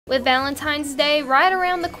With Valentine's Day right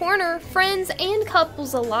around the corner, friends and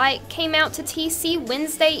couples alike came out to TC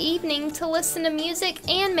Wednesday evening to listen to music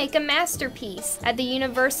and make a masterpiece at the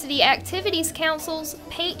University Activities Council's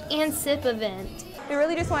Paint and Sip event. We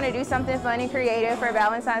really just want to do something fun and creative for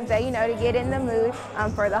Valentine's Day, to get in the mood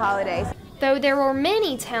for the holidays. Though there were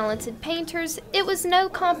many talented painters, it was no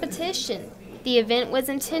competition. The event was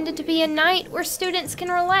intended to be a night where students can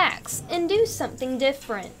relax and do something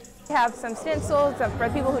different. We have some stencils for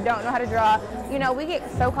people who don't know how to draw. We get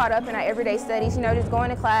so caught up in our everyday studies, just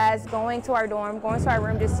going to class, going to our dorm, going to our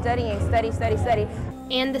room, just studying, study.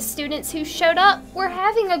 And the students who showed up were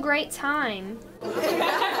having a great time.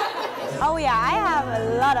 Oh yeah, I have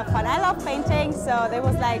a lot of fun. I love painting, so it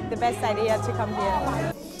was like the best idea to come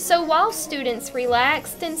here. So while students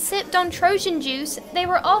relaxed and sipped on Trojan juice, they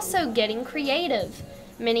were also getting creative.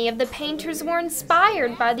 Many of the painters were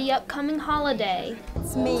inspired by the upcoming holiday.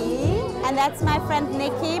 It's me, and that's my friend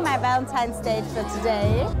Nikki, my Valentine's Day for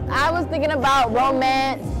today. I was thinking about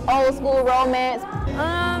romance, old school romance.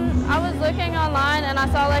 I was looking online and I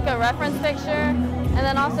saw like a reference picture, and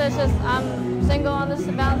then also it's just I'm single on this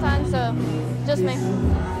Valentine, so just me.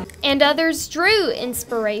 And others drew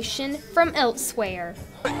inspiration from elsewhere.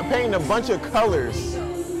 I'm painting a bunch of colors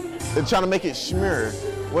and trying to make it shimmer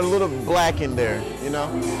with a little black in there,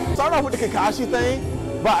 Started off with the Kakashi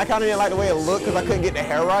thing, but I kind of didn't like the way it looked because I couldn't get the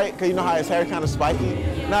hair right, because you know how his hair kind of spiky.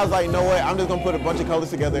 And I was like, no way, I'm just going to put a bunch of colors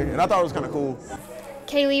together, and I thought it was kind of cool.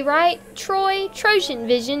 Cailey Wright, Troy,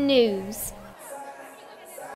 TrojanVision News.